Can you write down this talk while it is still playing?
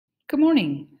Good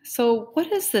morning. So, what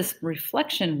is this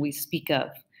reflection we speak of?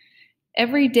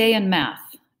 Every day in math,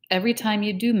 every time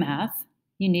you do math,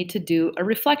 you need to do a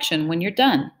reflection when you're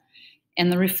done.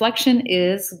 And the reflection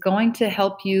is going to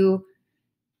help you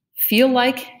feel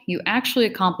like you actually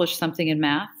accomplished something in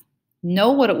math, know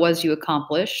what it was you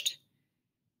accomplished,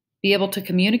 be able to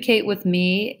communicate with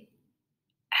me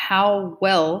how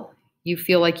well you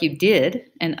feel like you did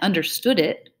and understood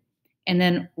it, and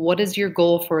then what is your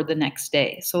goal for the next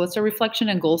day. So it's a reflection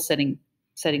and goal setting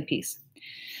piece.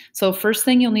 So first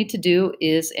thing you'll need to do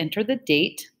is enter the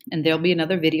date, and there'll be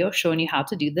another video showing you how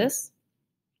to do this.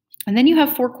 And then you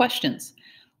have 4 questions.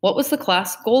 What was the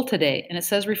class goal today? And it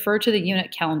says refer to the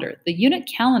unit calendar. The unit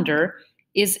calendar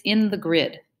is in the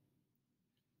grid.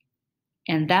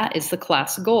 And that is the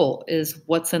class goal, is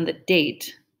what's in the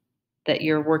date that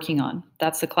you're working on.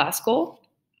 That's the class goal.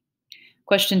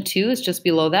 Question 2 is just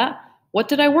below that. What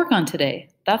did I work on today?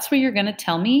 That's where you're going to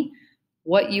tell me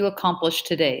what you accomplished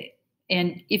today.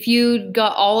 And if you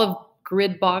got all of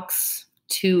grid box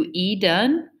 2E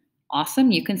done,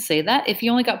 awesome, you can say that. If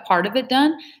you only got part of it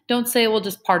done, don't say, well,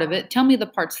 just part of it. Tell me the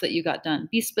parts that you got done.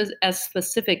 Be as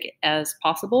specific as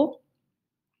possible.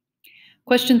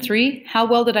 Question 3, how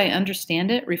well did I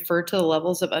understand it? Refer to the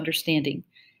levels of understanding.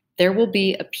 There will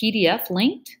be a PDF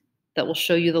linked that will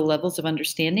show you the levels of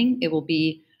understanding. It will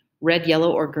be red,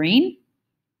 yellow, or green.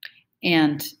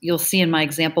 And you'll see in my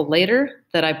example later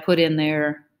that I put in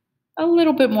there a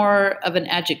little bit more of an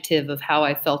adjective of how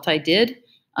I felt I did,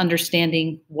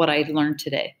 understanding what I learned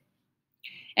today.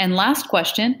 And last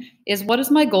question is, what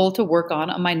is my goal to work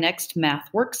on my next math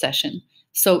work session?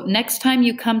 So next time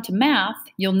you come to math,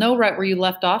 you'll know right where you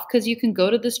left off, because you can go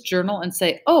to this journal and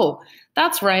say, oh,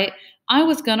 that's right, I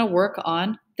was going to work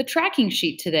on the tracking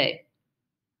sheet today.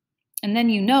 And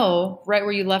then you know right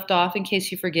where you left off in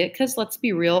case you forget, because let's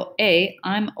be real, A,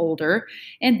 I'm older,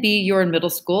 and B, you're in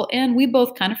middle school, and we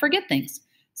both kind of forget things.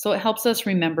 So it helps us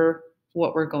remember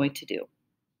what we're going to do.